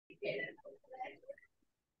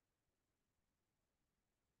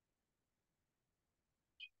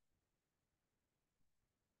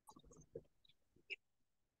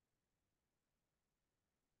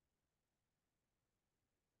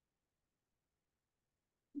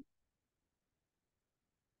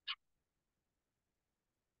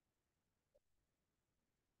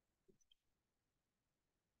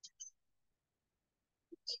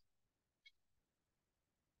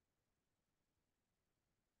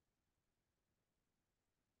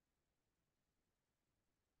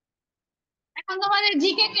এখন তোমাদের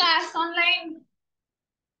GK class online.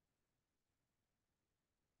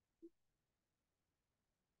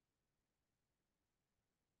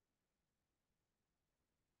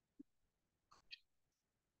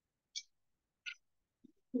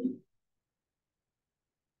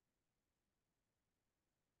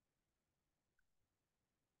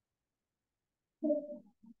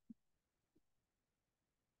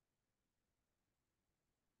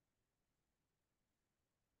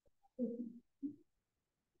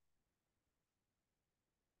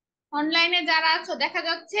 অনলাইনে যারা আছো দেখা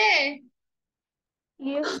যাচ্ছে?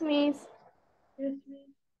 Yes, miss.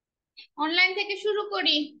 অনলাইন থেকে শুরু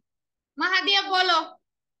করি। মাহাদিয়া বলো,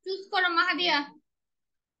 চুজ করো মাহাদিয়া।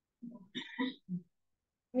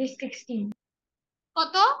 Miss 16.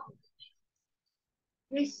 কত?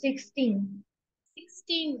 Miss 16.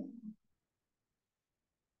 16।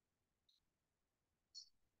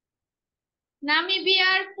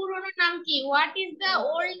 নামিবিয়ার পুরনো নাম কি? What is the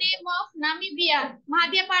old name of Namibia?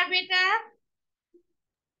 মাহাদিয়া পারবে এটা?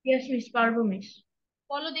 Yes, Miss Parvo, Miss.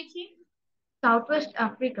 বলো দেখি। Southwest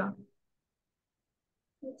Africa.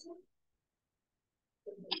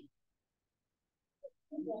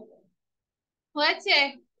 হয়েছে।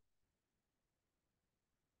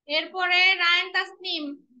 এরপরে রায়ান তাসনিম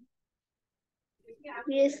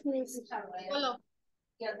Yes, Miss. বলো।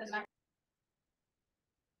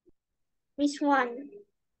 Miss 1.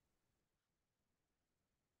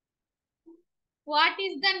 What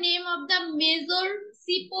is the name of the major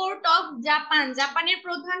seaport of Japan? জাপানের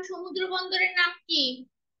প্রধান সমুদ্র বন্দরের নাম কি?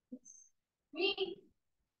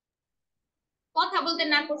 কথা বলতে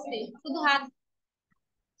না করছে, শুধু হাত।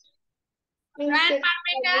 রায়ান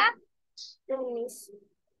পারবে এটা?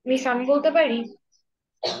 মিস আমি বলতে পারি?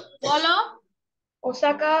 বলো।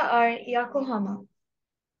 ওসাকা আর ইয়াকোহামা।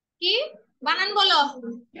 কি বানান বলো?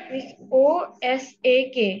 মিস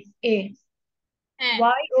OSAK A হ্যাঁ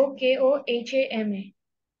YOKOHAMA।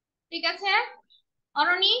 ঠিক আছে।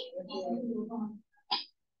 অরণি?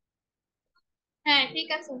 হ্যাঁ ঠিক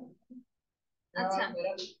আছে। আচ্ছা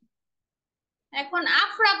এখন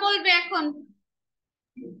আফরা বলবে এখন।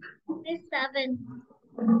 7.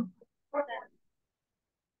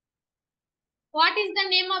 What is the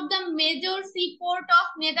name of the major seaport of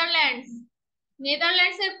Netherlands?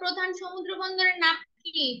 Netherlands এর প্রধান সমুদ্র বন্দরের নাম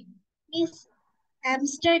কি? মিস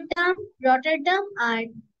আমস্টারডাম, রটারডাম আর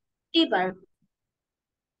টিবার্গ।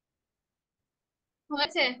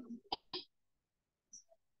 হয়েছে।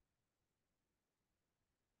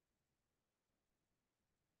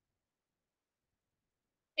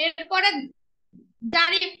 এরপরে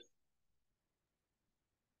জারিফ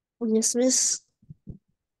Yes, Miss.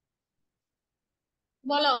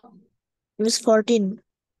 বলো। Miss 14.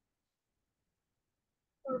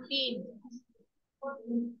 14।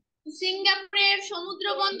 সিঙ্গাপুরের সমুদ্র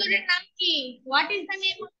বন্দরের নাম কি? What is the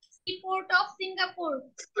name of seaport of Singapore?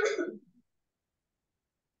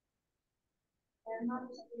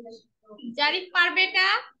 Zarif পারবে এটা?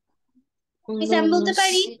 মিস আমি বলতে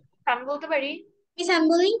পারি? আমি বলতে পারি? মিস আমি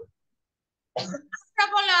বলি? আফরা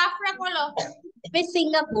বলো, আফরা বলো। Miss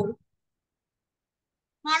Singapore.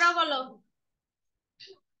 মারোয়া বলো।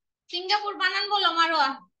 সিঙ্গাপুর বানান বলো মারোয়া।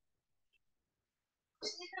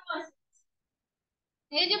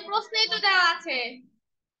 এই যে প্রশ্নেই তো দেওয়া আছে।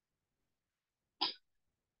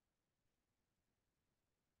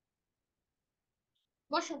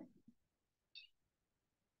 বসো।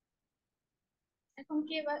 এখন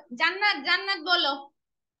কে জান্নাত, জান্নাত বলো।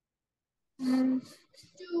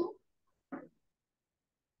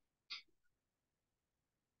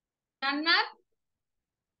 জান্নাত?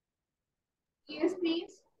 Yes,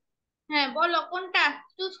 please. হ্যাঁ বলো কোনটা,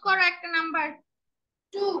 চুজ করো একটা নাম্বার।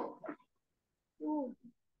 2। 2।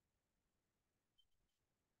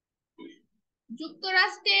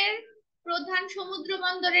 যুক্তরাষ্ট্রের প্রধান সমুদ্র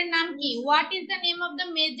বন্দরের নাম কি? What is the name of the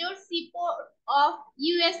major seaport of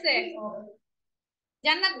USA?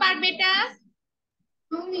 জান্নাত পারবে এটা?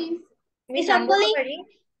 মিস আমি বলতে পারি?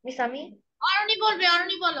 মিস আমি? অরণি বলবে,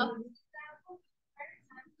 অরণি বলো।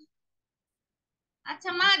 আচ্ছা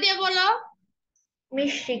মা দিয়ে বলো।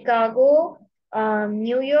 Miss Chicago,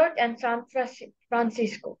 New York and San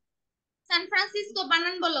Francisco. San Francisco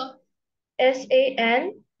বানান বলো।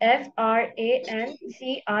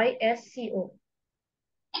 SANFRANCISCO।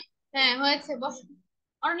 হ্যাঁ হয়েছে, বসো।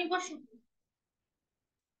 অর্ণি বসো।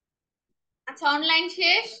 আচ্ছা, অনলাইন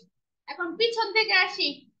শেষ, এখন পিছন থেকে আসি।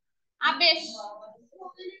 আবেশ,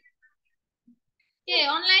 কে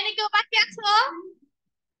অনলাইনে কেউ বাকি আছো?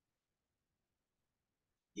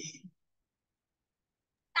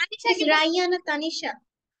 তানিশা কি রাইয়া না তানিশা?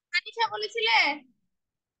 তানিশা বলেছিলে?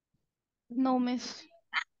 No, miss.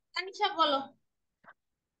 তানিশা বলো।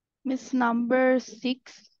 Miss number 6.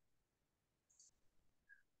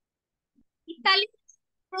 ইতালির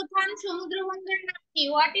প্রধান সমুদ্র বন্দরের নাম কি?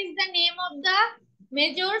 What is the name of the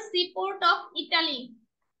major seaport of Italy?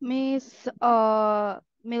 Miss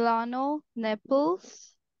Milano, Naples,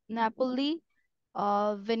 Napoli,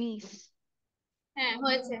 Venice. হ্যাঁ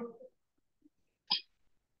হয়েছে।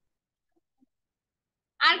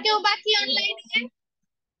 আর কেউ বাকি অনলাইনে?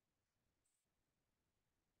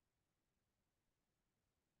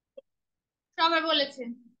 সবাই বলেছে।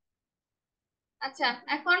 আচ্ছা,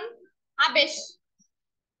 এখন আবেশ।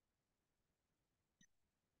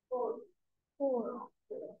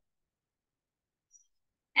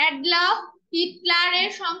 অ্যাডলফ হিটলারের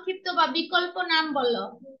সংক্ষিপ্ত বা বিকল্প নাম বলো।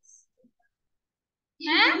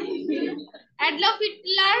 হ্যাঁ, Adolf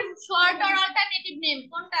Hitler short or alternative name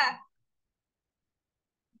কোনটা?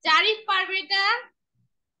 জারিফ পারবে এটা?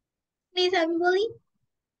 প্লিজ আমি বলি।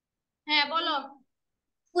 হ্যাঁ বলো।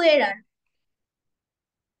 ফুয়েরার।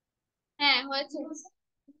 হ্যাঁ হয়েছে।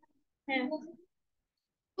 হ্যাঁ,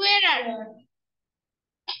 ফুয়েরার।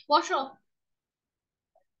 বসো।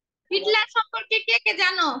 হিটলার সম্পর্কে কে কে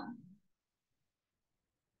জানো?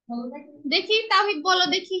 দেখি তাওহিদ বলো,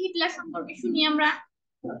 দেখি হিটলার সম্পর্কে শুনি আমরা।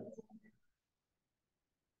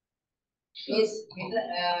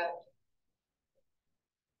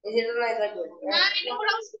 না, এটা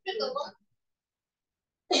ওরাও শুনবে তো।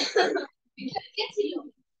 কে ছিল?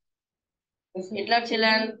 হিটলার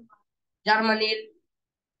ছিলেন জার্মানির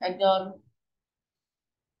একজন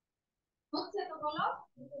হচ্ছে তো বলো।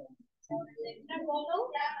 এটা বলো।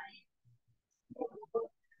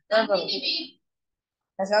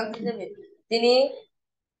 শান্তিদেবী। তিনি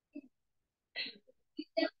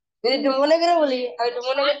যদি একটু মনে করে বলি, আমি একটু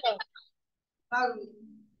মনে করতাম।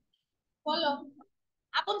 বলো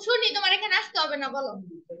আপন, শুনি, তোমার এখানে আসতে হবে না, বলো।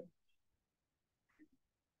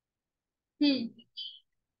 হুম,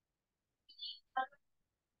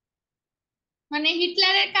 মানে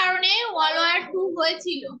হিটলারের কারণে ওয়ার্ল্ড ওয়ার 2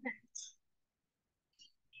 হয়েছিল।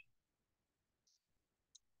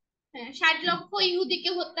 হ্যাঁ, 60 লক্ষ ইহুদিকে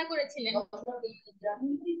হত্যা করেছিলেন।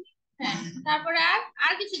 হ্যাঁ, তারপরে আর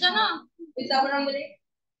আর কিছু জানো? তারপর আমি বলি,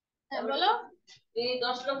 হ্যাঁ বলো। তিনি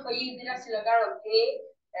 10 লক্ষ ইহুদি রাখছিল, কারণ তিনি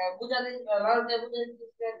বুঝাতে মানুষদের বুঝাতে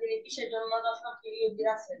চেয়েছিলেন তিনি কিসের জন্য 10 লক্ষ ইহুদি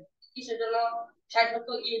রাখছেন, কিসের জন্য 60 লক্ষ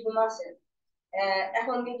ইহুদি মারছেন।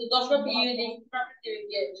 এখন কিন্তু 10 লক্ষ ইহুদি পুরো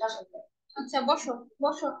পৃথিবীকে শাসন করে। আচ্ছা বসো,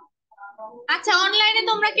 বসো। আচ্ছা, অনলাইনে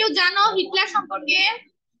তোমরা কেউ জানো হিটলার সম্পর্কে?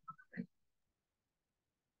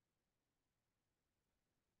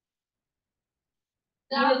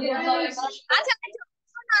 আচ্ছা আচ্ছা,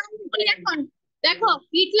 শোনো, আমি বলি এখন। দেখো,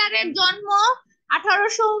 হিটলারের জন্ম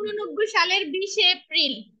 1889 সালের 20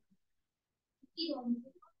 এপ্রিল।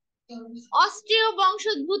 অস্ট্রীয়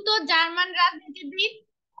বংশোদ্ভূত জার্মান রাজনীতিবিদ।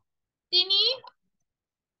 তিনি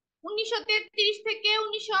 1933 থেকে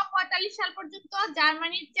 1945 সাল পর্যন্ত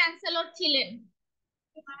জার্মানির চ্যান্সেলর ছিলেন।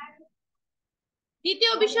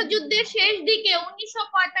 দ্বিতীয় বিশ্বযুদ্ধের শেষ দিকে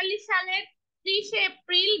 1945 সালের 30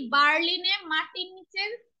 এপ্রিল বার্লিনে মাটির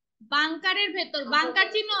নিচের বাংকারের ভেতর, বাংকার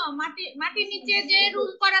চিনো? মাটির নিচে যে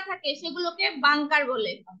রুম করা থাকে সেগুলোকে বাংকার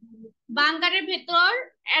বলে। বাংকারের ভেতর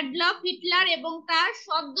অ্যাডলফ হিটলার এবং তার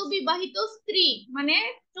সদ্য বিবাহিত স্ত্রী, মানে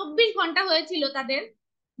 24 ঘন্টা হয়েছিল তাদের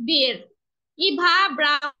বিয়ের, ইভা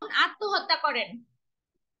ব্রাউন আত্মহত্যা করেন।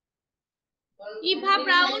 ইভা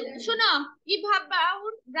ব্রাউন, শোনো, ইভা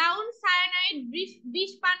ব্রাউন ব্রাউন সায়ানাইড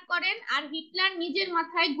বিষ পান করেন আর হিটলার নিজের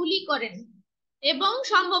মাথায় গুলি করেন এবং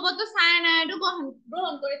সম্ভবত সায়ানাইডও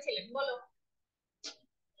গ্রহণ করেছিলেন। বলো।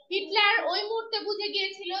 হিটলার ওই মুহূর্তে বুঝে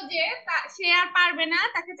গিয়েছিল যে সে আর পারবে না,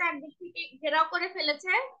 তাকে চারদিক থেকে ঘেরাও করে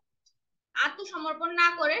ফেলেছে। আত্মসমর্পণ না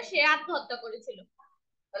করে সে আত্মহত্যা করেছিল।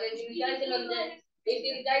 মানে তিনি চাইছিলেন যে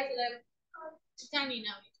তিনি চাইছিলেন, জানি না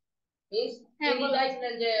আমি। হ্যাঁ, তিনি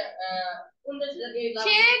চাইছিলেন যে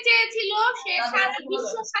সে চেয়েছিল সে সারা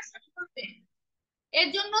বিশ্ব শাসন করবে, এর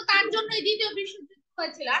জন্য তার জন্যই দ্বিতীয় বিশ্বযুদ্ধ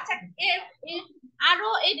হয়েছিল। আচ্ছা, আরো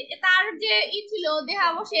তার যে ছিল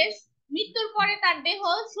দেহাবশেষ, মৃত্যুর পরে তার দেহ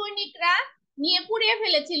সৈনিকরা নিয়ে পুড়িয়ে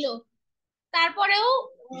ফেলেছিল। তারপরেও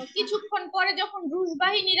কিছুক্ষণ পরে যখন রুশ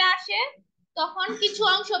বাহিনীরা আসে, তখন কিছু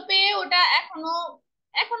অংশ পেয়ে ওটা এখনো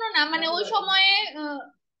এখনো না, মানে ওই সময়ে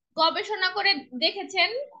গবেষণা করে দেখেছেন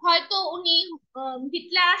হয়তো উনি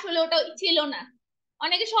হিটলার আসলে ওটা ছিল না।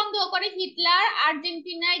 অনেকে সন্দেহ করে হিটলার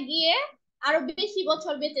আর্জেন্টিনায় গিয়ে আরো বেশি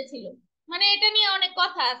বছর বেঁচে ছিল। মানে এটা নিয়ে অনেক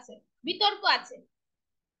কথা আছে, বিতর্ক আছে,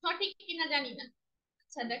 সঠিক কিনা জানি না।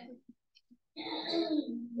 আচ্ছা দেখো,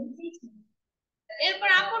 এরপর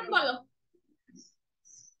আপন বলো।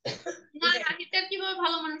 না না, হিটলার কিভাবে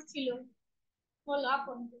ভালো মানুষ ছিল, বলো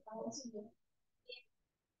আপন।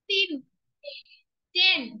 তিন,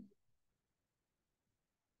 10।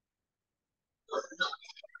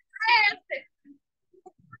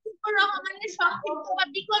 মুজিবুর রহমানের সংক্ষিপ্ত বা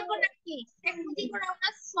বিকল্প নাম কি? Sheikh Mujibur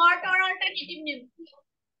Rahman short or alternative name?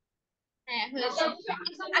 হ্যাঁ হয়েছে।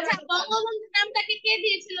 আচ্ছা, বঙ্গবন্ধু নামটাকে কে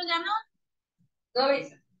দিয়েছিল জানো?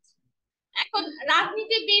 এখন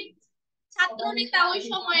রাজনীতিবিদ, ছাত্র নেতা ওই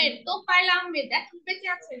সময়ের তোফায়েল আহমেদ এখন বেঁচে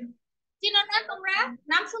আছেন, চিনো না তোমরা?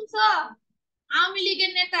 নাম শুনছো? আওয়ামী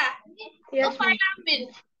লীগের নেতা তোফায়েল আহমেদ।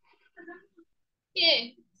 কে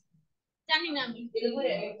জানি না আমি।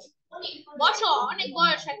 বসো, অনেক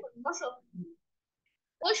বয়স এখন, বসো।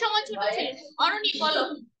 ওই সময় ছোট ছিলেন। অরণি বলো।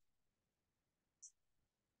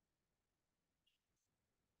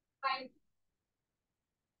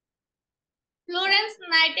 ফ্লোরেন্স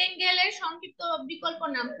নাইটেঙ্গেলের সংক্ষিপ্ত বিকল্প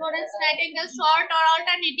নাম? Florence Nightingale short or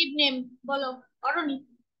alternative name? বলো অরণি।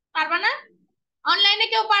 পারবা না? অনলাইনে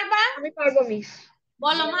কেউ পারবা? আমি পারবো মিস।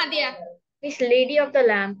 বলো Madiya. Miss lady of the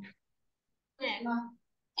lamp. হ্যাঁ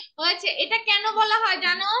হয়েছে। এটা কেন বলা হয়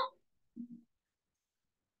জানো?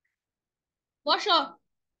 বসো।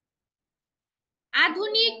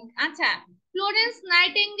 আধুনিক, আচ্ছা, ফ্লোরেন্স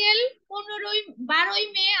নাইটেঙ্গেল 12ই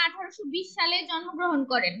মে 1820 সালে জন্মগ্রহণ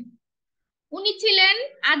করেন। উনি ছিলেন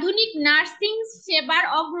আধুনিক নার্সিং সেবার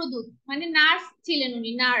অগ্রদূত, মানে নার্স ছিলেন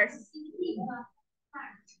উনি, নার্স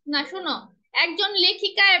না, শোনো, একজন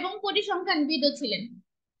লেখিকা এবং পরিসংখ্যানবিদও ছিলেন।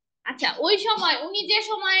 আচ্ছা, ওই সময় উনি যে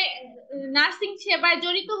সময় নার্সিং সেবায়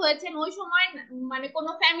জড়িত হয়েছেন, ওই সময় মানে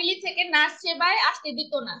কোনো ফ্যামিলি থেকে নার্স সেবায় আসতে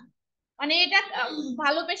দিত না। মানে এটা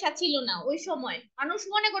ভালো পেশা ছিল না ওই সময়, মানুষ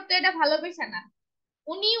মনে করতো এটা ভালো পেশা না।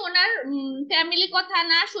 উনি ওনার ফ্যামিলি কথা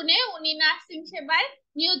না শুনে উনি নার্সিং সেবায়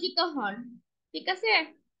নিয়োজিত হন। ঠিক আছে।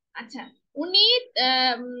 আচ্ছা, উনি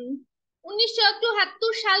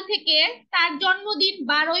 1974 সাল থেকে তার জন্মদিন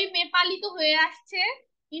 12ই মে পালিত হয়ে আসছে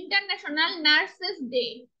ইন্টারন্যাশনাল নার্সেস ডে,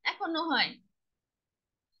 এখনো হয়,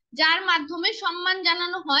 যার মাধ্যমে সম্মান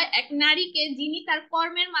জানানো হয় এক নারীকে যিনি তার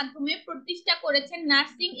কর্মের মাধ্যমে প্রতিষ্ঠা করেছেন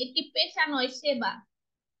নার্সিং একটি পেশা নয়, সেবা।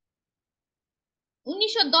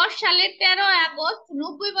 1910 সালের 13 আগস্ট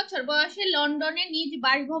 90 বছর বয়সে লন্ডনে নিজ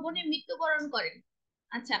বাসভবনে মৃত্যুবরণ করেন।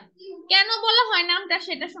 আচ্ছা, কেন বলা হয় নামটা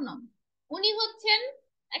সেটা শোনো। উনি হচ্ছেন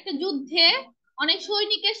একটা যুদ্ধে অনেক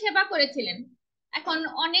সৈনিকের সেবা করেছিলেন। এখন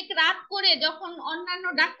অনেক রাত করে যখন অন্যান্য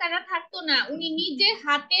ডাক্তাররা থাকতো না, উনি নিজে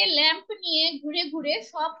হাতে ল্যাম্প নিয়ে ঘুরে ঘুরে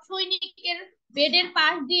সব সৈনিকের বেডের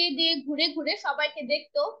পাশ দিয়ে দিয়ে ঘুরে ঘুরে সবাইকে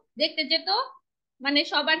দেখতে যেত, মানে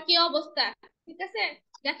সবার কি অবস্থা, ঠিক আছে,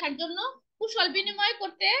 দেখার জন্য কুশল বিনিময়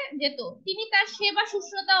করতে যেত। তিনি তার সেবা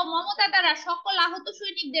শুশ্রূষা ও মমতা দ্বারা সকল আহত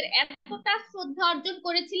সৈনিকদের এতটা শ্রদ্ধা অর্জন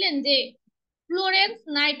করেছিলেন যে ফ্লোরেন্স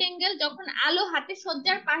নাইটেঙ্গেল যখন আলো হাতে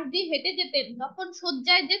শয্যার পাশ দিয়ে হেঁটে যেতেন, তখন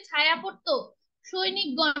শয্যায় যে ছায়া পড়তো,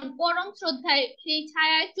 সৈনিকগণ পরম শ্রদ্ধায় সেই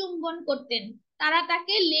ছায়ায় চুম্বন করতেন। তারা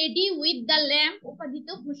তাকে লেডি উইথ দ্য ল্যাম্প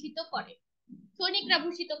উপাধিতে ভূষিত করে, সৈনিকরা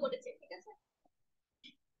ভূষিত করেছে, ঠিক আছে,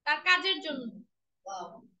 তার কাজের জন্য।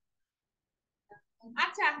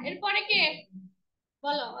 আচ্ছা, এরপরে কে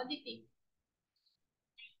বলো? অদিতি।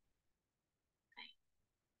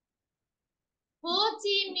 হো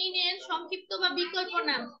চি মিনের সংক্ষিপ্ত বা বিকল্প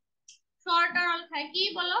নাম? শর্ট আর অল খায় কি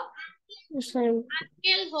বলো?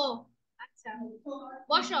 আঙ্কেল হো। আচ্ছা,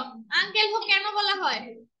 বসো। আঙ্কেল হো কেন বলা হয়?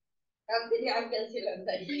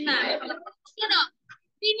 না, শোনো,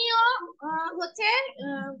 তিনিও হচ্ছে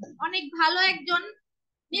অনেক ভালো একজন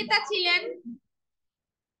নেতা ছিলেন।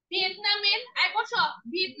 ভিয়েতনামের, বসো,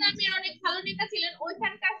 ভিয়েতনামের অনেক ভালো নেতা ছিলেন।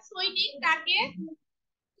 ওইখানকার সৈনিক তাকে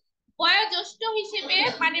বয়োজ্যেষ্ঠ হিসেবে,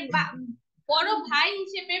 মানে বড় ভাই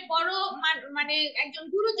হিসেবে, বড় মানে একজন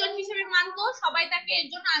গুরুজন হিসেবে মানতো, সবাই তাকে এর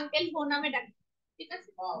জন্য আঙ্কেল হো নামে ডাকে, ঠিক আছে।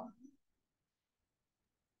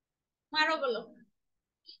 মারো বলো।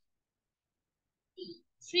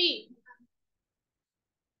 শ্রী।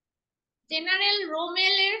 জেনারেল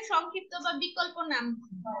রোমেলের সংক্ষিপ্ত বা বিকল্প নাম?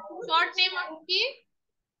 শর্ট নেম কি?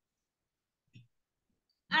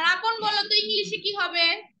 আর আপন বলো তো ইংলিশে কি হবে?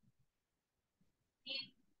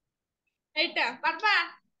 এটা পারবা?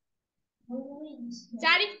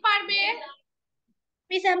 জারিফ পারবে?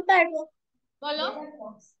 মিস আমি পারবো। বলো।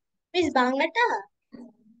 মিস বাংলাটা?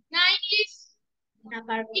 না, ইংলিশ। না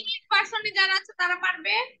পারবো। ইংলিশ ভার্সনে যারা আছে তারা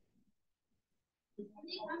পারবে।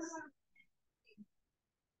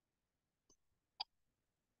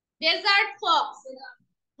 Dessert Fox.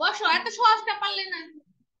 বসো, এত সহজটা পারলে না।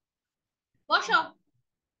 বসো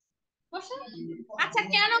বসো। আচ্ছা,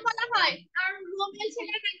 কেন বলা হয়? কারণ রোমেল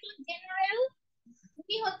ছিলেন একজন জেনারেল।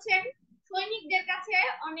 উনি হচ্ছেন সৈনিকদের কাছে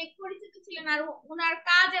অনেক পরিচিত ছিলেন, আর ওনার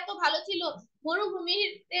কাজ এত ভালো ছিল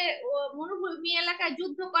মরুভূমিতে মরুভূমি এলাকায়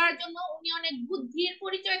যুদ্ধ করার জন্য উনি অনেক বুদ্ধির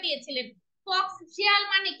পরিচয় দিয়েছিলেন। ফক্স শিয়াল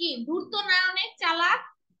মানে কি? ধূর্ত না, অনেক চালাক।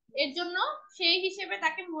 এর জন্য সেই হিসেবে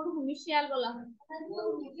তাকে মরুভূমি শিয়াল বলা হয়।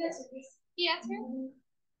 কি আছে?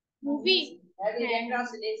 মুভি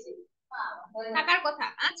থাকার কথা।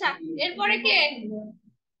 আচ্ছা, এরপরে কে?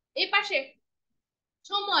 এই পাশে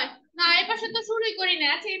সময় না, এই পাশে তো শুরুই করি না।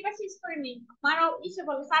 আচ্ছা, এই পাশে শেষ করিনি। মারো, ইসে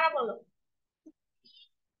বলো, সারা বলো।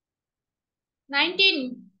 19।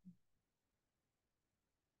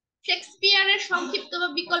 শেক্সপিয়ারের সংক্ষিপ্ত বা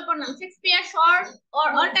বিকল্প নাম। Shakespeare short or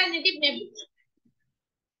alternative name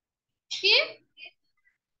কি?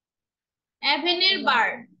 অ্যাভেনের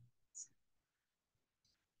বার্ড।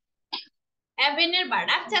 অ্যাভেনের বার্ড।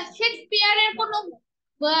 আচ্ছা, শেক্সপিয়ারের কোন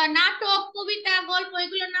নাটক, কবিতা, গল্প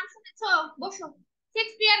এগুলোর নাম শুনেছো? বসো।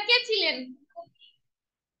 শেক্সপিয়ার কে ছিলেন?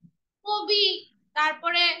 কবি,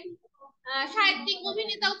 তারপরে সাহিত্যিক,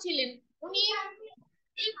 অভিনেতাও ছিলেন উনি।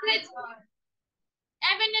 ইংরেজ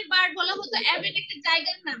অ্যাভেনের বার্ড বলা হতো। অ্যাভেন একটা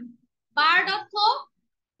জায়গার নাম। বার্ড অর্থ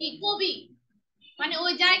কি? কবি, মানে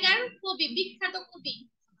ওই জায়গার কবি, বিখ্যাত কবি।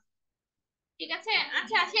 ঠিক আছে।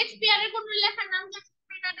 আচ্ছা, শেক্সপিয়ারের কোন লেখার নাম জানো?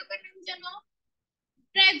 নাটকের নাম জানো?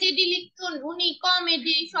 ট্র্যাজেডি লিখতেন উনি,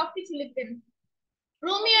 কমেডি, সবকিছু লিখতেন।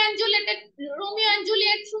 Romeo and Juliet. Romeo and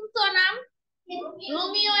Juliet শুনছো নাম?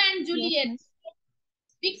 Romeo and Yes, Juliet miss.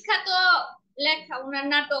 বিখ্যাত লেখা, ওনার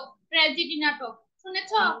নাটক, ট্র্যাজেডি নাটক।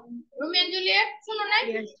 শুনেছো? রোমিও এন্ড জুলিয়েট শুনো নাই?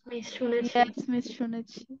 Yes, miss, শুনেছি। Yes, miss,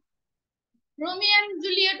 শুনেছি। রোমিও এন্ড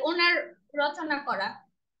জুলিয়েট ওনার রচনা করা।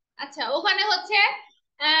 আচ্ছা, ওখানে হচ্ছে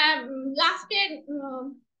লাস্টে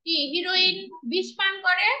কি হিরোইন বিষ পান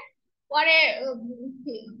করে, পরে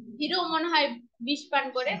হিরো মনে হয় বিষ পান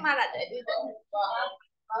করে মারা যায় দুইজন।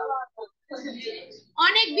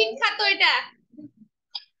 অনেক বিখ্যাত এটা।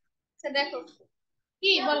 আচ্ছা, দেখো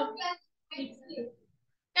কি বলো।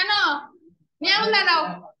 কেন? নিয়ামুল দাঁড়াও,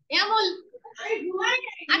 নিয়ামুল।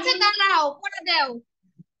 আচ্ছা দাঁড়াও, পরে দাও।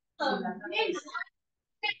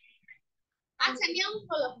 আচ্ছা, নিয়ামুল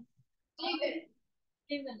বলো।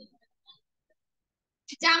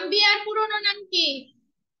 জাম্বিয়ার পুরোনো নাম কি?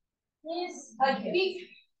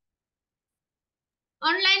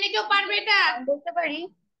 অনলাইনে কেউ পারবে এটা? বলতে পারি।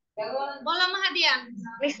 বলো মাহাদিয়া।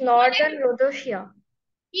 Miss Northern রোদেশিয়া।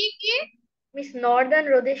 কি কি? Miss Northern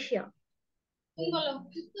রোদেশিয়া। বলো।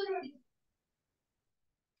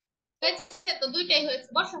 হয়েছে তো, দুইটাই হয়েছে।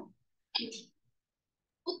 বসো।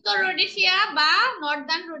 উত্তর রোডেশিয়া বা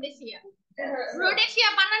নর্দার্ন রোডেশিয়া। রোডেশিয়া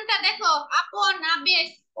বানানটা দেখো, আপন আবেশ,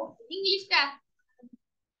 ইংলিশটা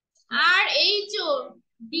RHODESIA।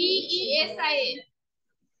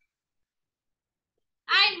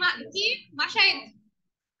 কি মাশাইদ?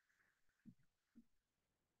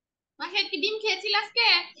 মাশাইদ কি ডিম খেয়েছিল আজকে?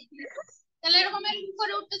 তাহলে এরকম এরকম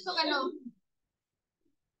করে উঠতেছো কেন?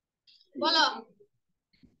 বলো।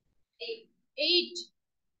 8।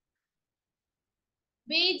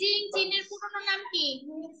 বেইজিং চীনের পুরনো নাম কি?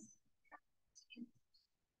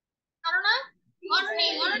 জানো না? অননি,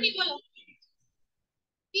 অননি বলো।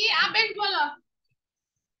 কি? আবেশ বলো,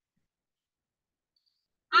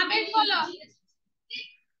 আবেশ বলো।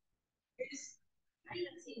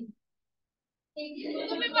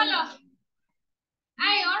 তুমি বলো।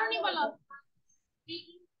 আই অরণি বলো।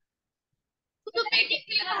 শুধু পেকিং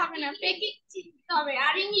দিলে তো হবে না, পেকিং চিনতে হবে,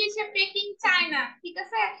 আর ইংলিশে পেকিং চায় না। ঠিক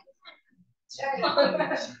আছে।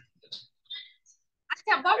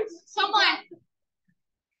 আচ্ছা, বল সময়।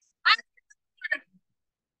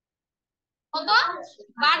 কত?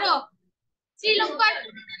 12। শ্রীলঙ্কার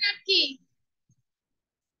পুরনো নাম কি?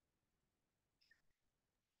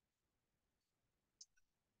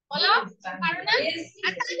 বলো। পারো না?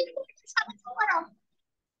 আচ্ছা, তুমি সাহায্য করো।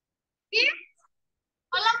 কি?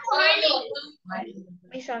 বলো।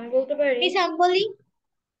 মিস আমি বলতে পারি। মিস আমি বলি।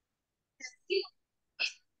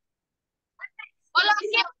 বলো কে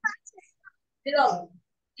বলছে?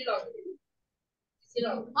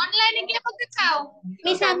 অনলাইনে কে বলতে চাও?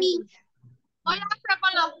 মিস আমি। বলো, আপনারা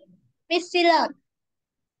বলো। Miss Ceylon.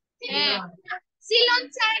 হ্যাঁ, সিলন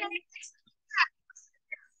চায়না।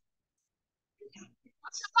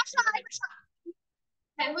 বসো, বসো, বসো।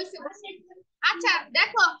 হ্যাঁ, হয়েছে, বসো। আচ্ছা,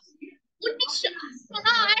 দেখো 1900,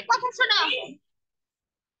 শোনো, এক কথা শোনো।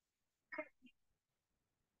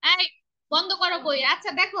 এই, বন্ধ করো বই।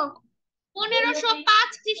 আচ্ছা দেখো,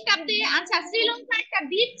 1505 খ্রিস্টাব্দে, আচ্ছা, শ্রীলঙ্কা একটা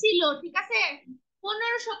দ্বীপ ছিল, ঠিক আছে?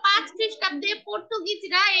 1505 খ্রিস্টাব্দে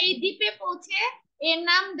পর্তুগিজরা এই দ্বীপে পৌঁছে এর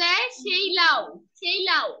নাম দেয় সেইলাও।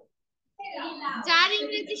 সেইলাও, যার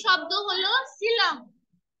ইংরেজি শব্দ হলো শিলং।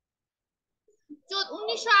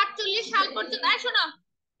 1948 সাল পর্যন্ত, শোনো,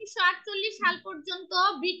 1948 সাল পর্যন্ত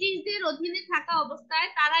ব্রিটিশদের অধীনে থাকা অবস্থায়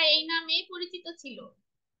তারা এই নামেই পরিচিত ছিল।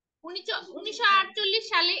 1948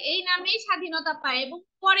 সালে এই নামেই স্বাধীনতা পায় এবং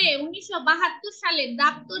পরে 1972 সালে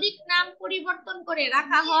দাপ্তরিক নাম পরিবর্তন করে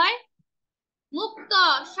রাখা হয় মুক্ত,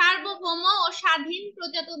 সার্বভৌম ও স্বাধীন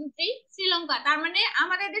প্রজাতন্ত্রী শ্রীলঙ্কা। তার মানে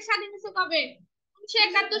আমাদের দেশ স্বাধীন হয়েছে কবে?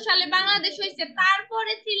 1971 সালে বাংলাদেশ হয়েছে,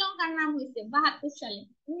 তারপরে শ্রীলঙ্কার নাম হয়েছে 72 সালে,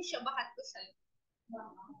 1972 সালে।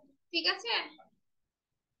 ঠিক আছে,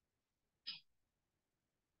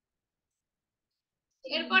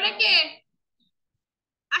 এরপরে কে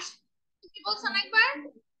তুমি বলছো না একবার,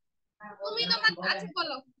 তুমি তোমার আছে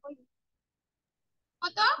বলো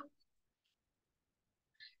কত।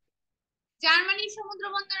 জার্মানির সমুদ্র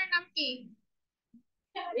বন্দরের নাম কি?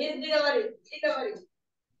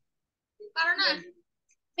 পারো না?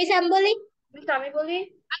 মিস আমি বলি, আমি বলি।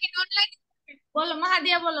 আগে অনলাইন বলো,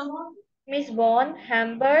 মাহাদিয়া বলো। মিস বন,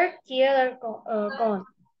 হ্যামবার্গ, কিয়েল আর কন।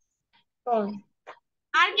 কন।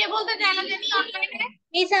 আর কে বলতে চাইলো জানি অনলাইনে?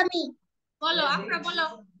 মিস আমি বলো, আপনারা বলো।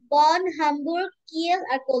 বন, হামবুর্গ, কিয়েল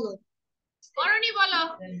আর কোলন। অরণি বলো।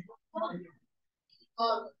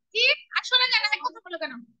 কি আসলে জানা হয়, কথা বলো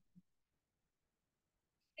কেন?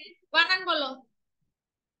 বানান বলো।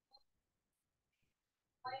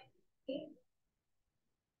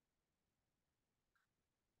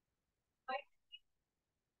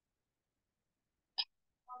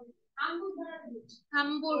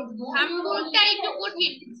 হামবুর্গ, হামবুর্গটা একটু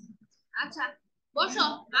কঠিন। আচ্ছা বসো।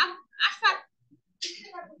 আশফাক,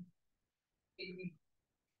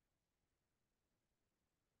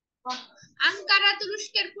 আঙ্কারা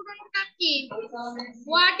তুরস্কের পুরনো নাম কি?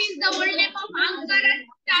 What is the old name of Ankara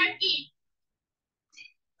turkey?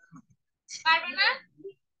 পারবে না?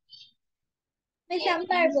 মিস আমি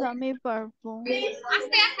পারবো। আমি পারবো।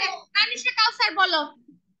 আস্তে আস্তে, তানিশা কাউসার বলো।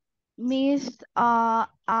 Miss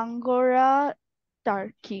angora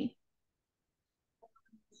turkey.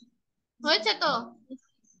 হয়েছে তো,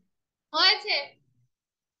 হয়েছে।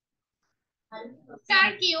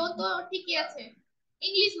 টার্কি, ও তো ঠিকই আছে।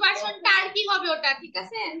 ইংলিশ ভার্সন টার্কি হবে ওটা, ঠিক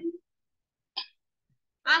আছে।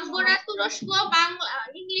 আঙ্গোরা তুরস্ক, বাংলা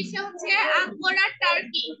ইংলিশে হচ্ছে আঙ্গোরা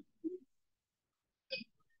টার্কি।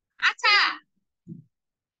 আচ্ছা,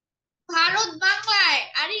 ভারত বাংলায়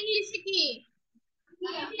আর ইংলিশে কি?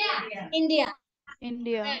 India.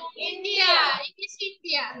 India. India, English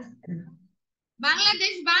India.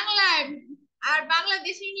 Bangladesh বাংলায় আর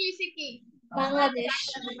বাংলাদেশ ইংলিশে কি? বাংলাদেশ।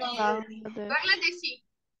 বাংলাদেশ। বাংলাদেশি।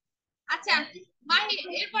 আচ্ছা মাহি,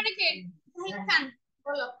 এরপরে কে? জাহিদ খান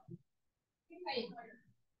বলো।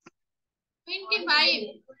 25,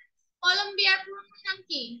 কলম্বিয়ার পুরো নাম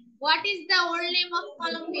কি? What is the old name of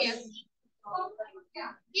Colombia?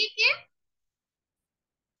 কি কি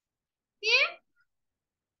কি?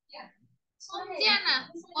 সঞ্জিয়ানা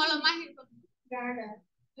বলো, মাহির বলো।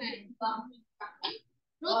 হ্যাঁ।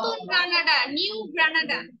 নতুন গ্রানাডা, নিউ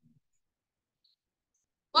গ্রানাডা।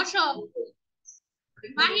 বসো।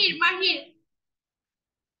 মাহির, মাহির।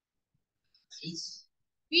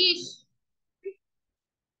 20,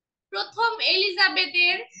 প্রথম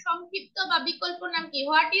এলিজাবেথের সংক্ষিপ্ত বা বিকল্প নাম কি?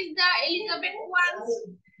 What is the Elizabeth once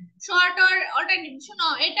short or alternative? শোনো,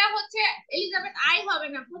 এটা হচ্ছে এলিজাবেথ আই হবে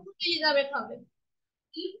না, প্রথম এলিজাবেথ হবে।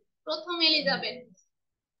 প্রথম এলিজাবেথ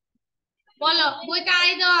বলো, বইটা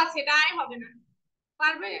আই দেওয়া আছে, এটা আই হবে না।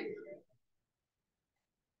 পারবে?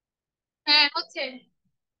 হ্যাঁ হচ্ছে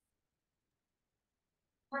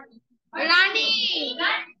রানী।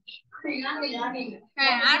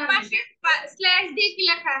 হ্যাঁ, আর পাশে স্ল্যাশ দিয়ে কি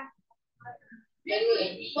লেখা?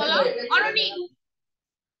 বলো অরণি।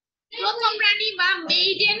 প্রথম রানী বা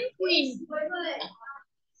মেইডেন কুইন।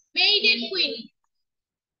 মেইডেন কুইন,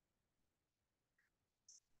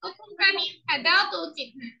 প্রথম রানী। হ্যাঁ দেওয়া তো উচিত।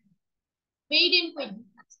 হ্যাঁ, মেইডেন কুইন।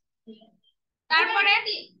 তারপরে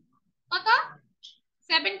কত?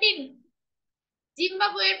 17,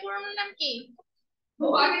 জিম্বাবুয়ের পুরনো নাম কি?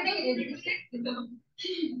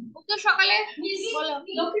 তো সকালে বলো।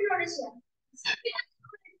 দক্ষিণ রোডেশিয়া,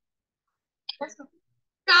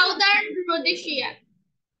 সাউদার্ন রোডেশিয়া।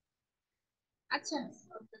 আচ্ছা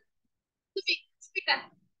তুমি স্পিটা।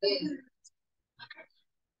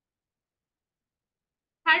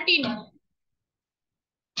 13,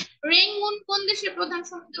 রেঙ্গুন কোন দেশের প্রধান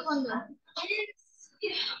সমুদ্র বন্দর?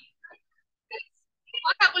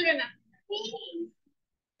 কথা বলবে না,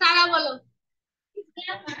 তারা বলো।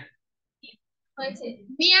 হয়েছে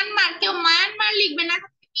মিয়ানমার। কেউ মায়ানমার লিখবে না,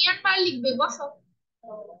 মিয়ানমার লিখবে। বসো।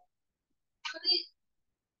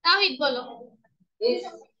 তাওহিদ বলো। মিস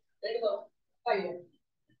দেখো পাইলে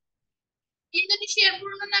ইন্দোনেশিয়ার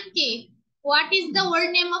পুরো নাম কি? What is the old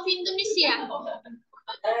name of Indonesia?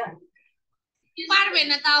 পারবে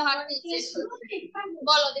না তাও হাত তুলছে।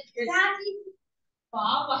 বলো দেখি।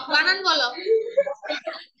 বানান বলো।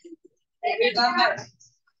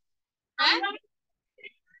 হ্যাঁ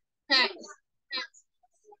হ্যাঁ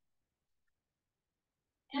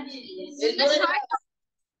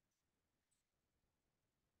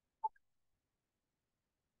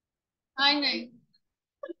হয় নাই।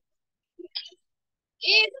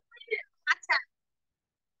 আচ্ছা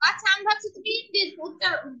আচ্ছা, আমি ভাবছি তুমি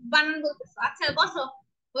উচ্চার বানান বলতেছো। আচ্ছা বসো,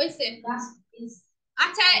 হয়েছে।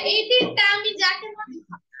 আচ্ছা, এই তিনটা আমি যাকে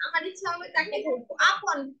আমার ইচ্ছা হবে তাকে ধরবো।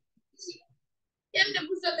 আপন কেমনে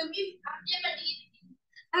বুঝছো তুমি?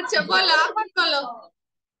 আচ্ছা বলো, আপন বলো।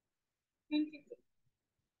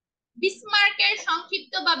 বিসমার্কের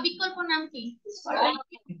সংক্ষিপ্ত বা বিকল্প নাম কি?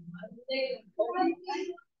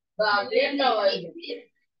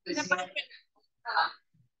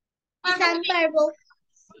 আমি পারবো।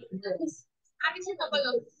 আগে সেটা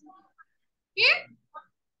বলো। কি?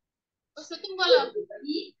 তুমি বলো,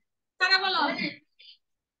 তারা বলো।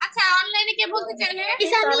 আচ্ছা, অনলাইনে কে বলতে চাইলে?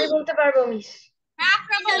 আমি বলতে পারবো মিস। হ্যাঁ,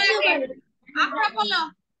 আফরা বলো আগে। আফরা বলো।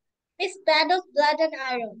 It's man of blood and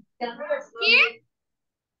iron. কি?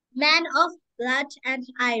 Man of blood and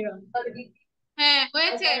iron. হ্যাঁ,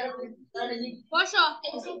 হয়েছে। বসো।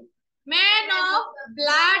 Man of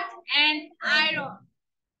blood and iron.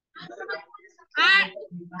 আর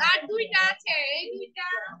আর দুইটা আছে, এই দুইটা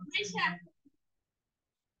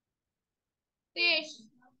দেশ।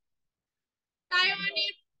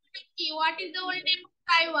 তাইওয়ানের কি? What is the old name of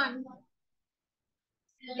Taiwan?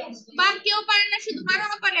 বা কেউ পারে না, শুধু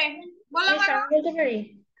মারানো পারে। বলো মারো। আমি বলতে পারি।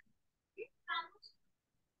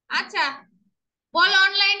 আচ্ছা বলো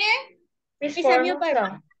অনলাইনে। মিস আমিও পারবো।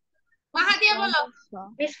 মাহাদিয়া বলো।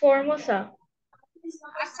 Miss Formosa.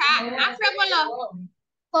 আচ্ছা আফরা বলো।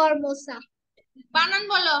 Formosa. বানান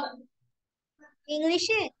বলো।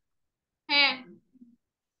 ইংলিশে হ্যাঁ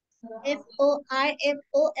Formosa.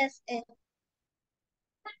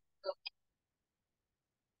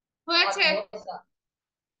 হয়েছে।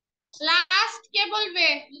 লাস্ট কে বলবে?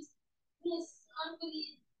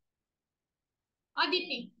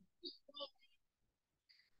 অদিতি।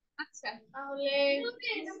 আচ্ছা তাহলে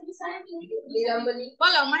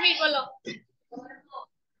বলো, মাহির বলো।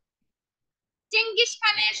 চেঙ্গিস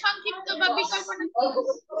খানের সংক্ষিপ্ত বা বিকল্প নাম কি?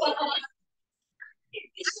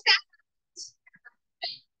 আচ্ছা,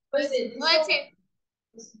 হয়েছে।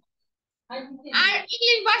 আর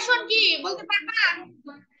ইংলিশ ভার্সন কি বলতে পারবা?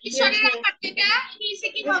 ঈশ্বরের আকার যেটা ইংলিশে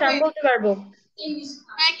কি মিস হবে? আমি বলতে পারবো।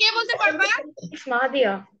 হ্যাঁ, কে বলতে পারবা? মিস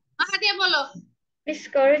মাহাদিয়া। মাহাদিয়া বলো। Miss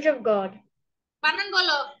courage of God. বানান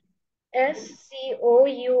বলো।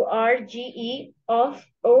 SCOURGE of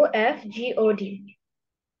OFGOD.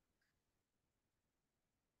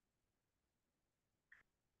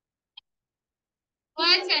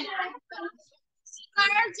 হয়েছে।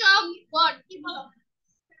 courage of God কি বলো?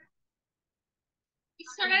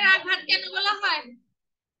 ঈশ্বরের আঘাত কেন বলা হয়?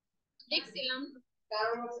 দেখছিলাম।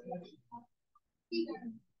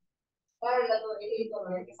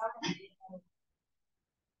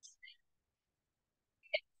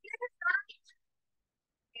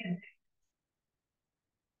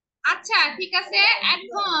 আচ্ছা ঠিক আছে,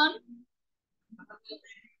 এখন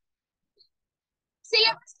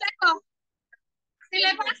সিলেবাস লেখো।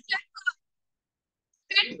 সিলেবাস লেখো।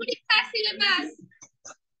 প্যাট পরীক্ষার সিলেবাস।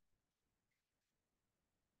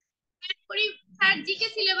 প্যাট পরীক্ষার জিকে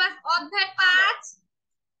সিলেবাস অধ্যায় 5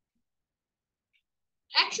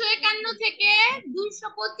 151 থেকে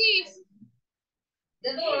 225।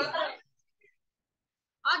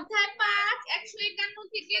 অধ্যায় 5 151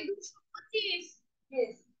 থেকে 225।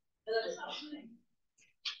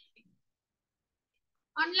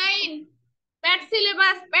 অনলাইন প্যাট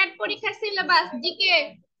সিলেবাস, প্যাট পরীক্ষার সিলেবাস জিকে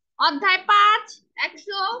অধ্যায় 5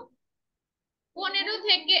 115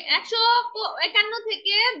 থেকে 151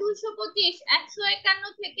 থেকে 225।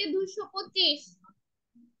 151 থেকে 225।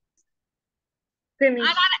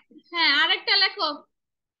 আর হ্যাঁ, আরেকটা লেখো।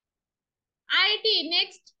 IIT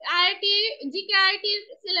next, IIT GK আইআইটির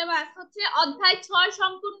syllabus হচ্ছে অধ্যায় 6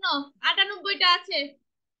 সম্পূর্ণ 98টা আছে।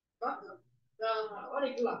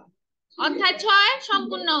 অধ্যায় 6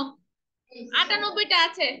 সম্পূর্ণ 98টা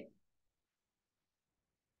আছে।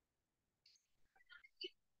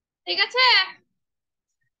 ঠিক আছে।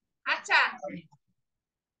 আচ্ছা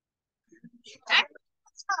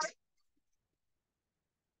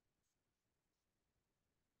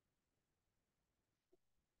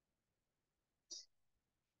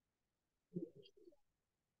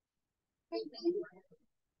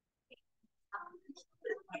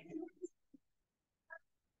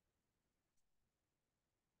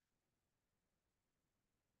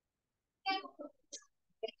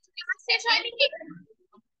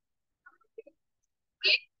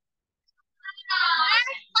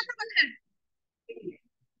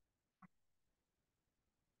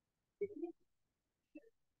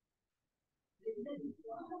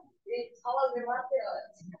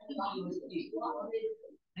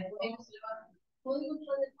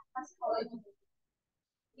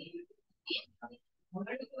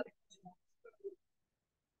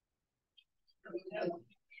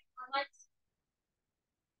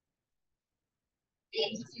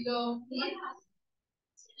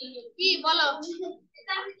কি বলো?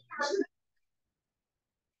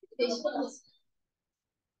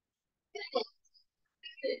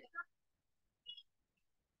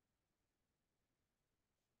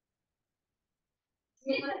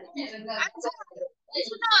 আচ্ছা,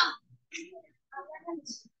 শোনো।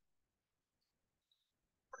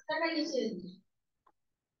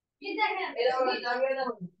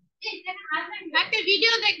 একটা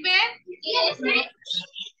ভিডিও দেখবে।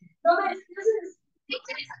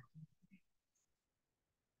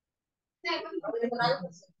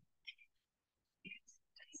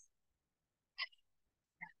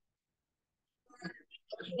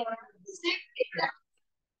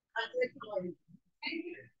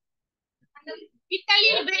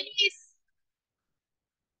 ইতালির ভেনিস।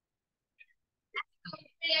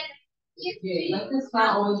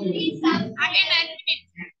 আগে 9 মিনিট।